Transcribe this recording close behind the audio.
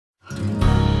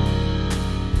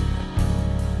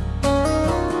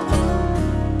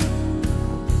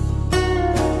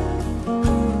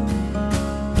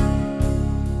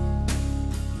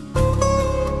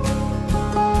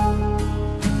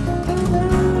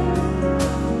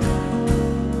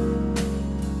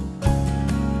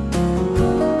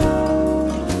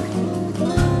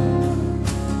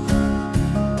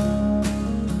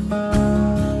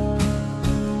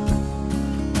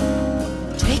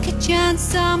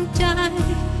sometime.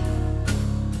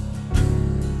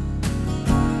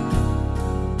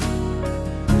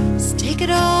 Just take it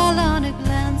all on a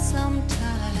glance sometime.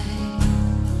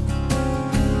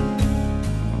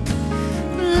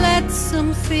 Let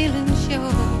some feeling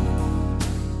show.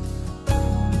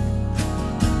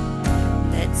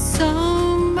 Let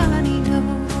somebody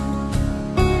know.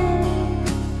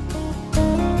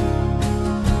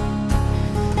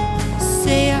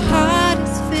 Say your heart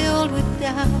is filled with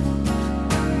doubt.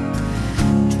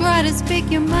 Try to speak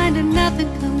your mind and nothing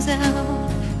comes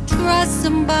out. Trust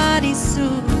somebody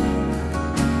soon.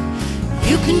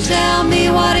 You can tell me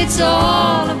what it's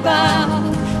all about.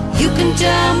 You can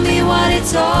tell me what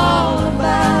it's all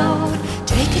about.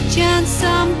 Take a chance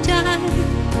sometime.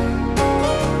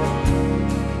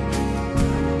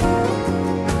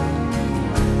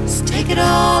 Just take it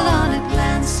all on a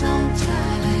glance sometime.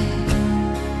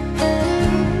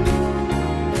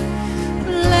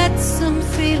 Let some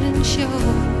feeling show.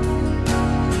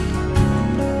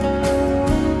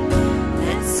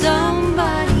 Let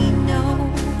somebody know.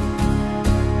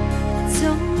 Let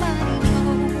somebody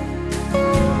know.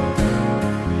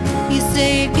 You say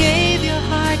you gave your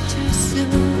heart too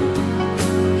soon,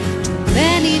 too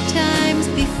many times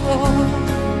before.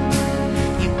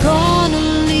 You're gonna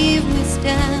leave me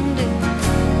standing,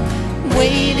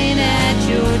 waiting at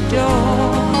your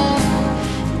door.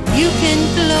 You can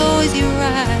close your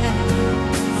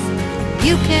eyes,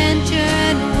 you can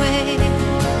turn away.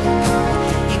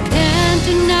 You can't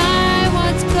deny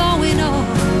what's going on.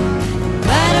 No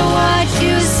matter what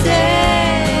you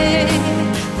say,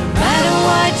 no matter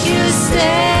what you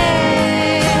say.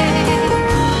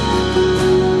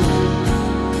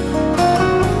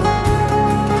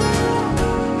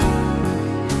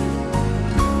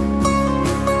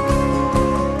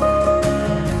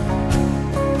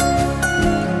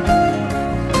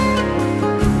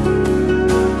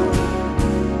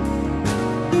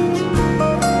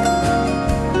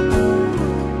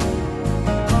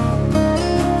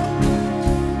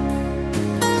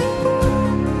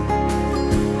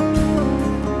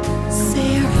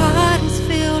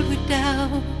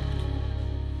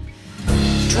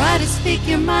 Try to speak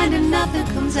your mind and nothing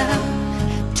comes out.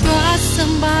 Trust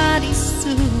somebody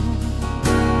soon.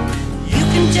 You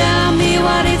can tell me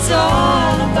what it's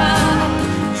all about.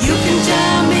 You can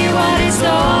tell me what it's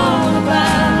all about.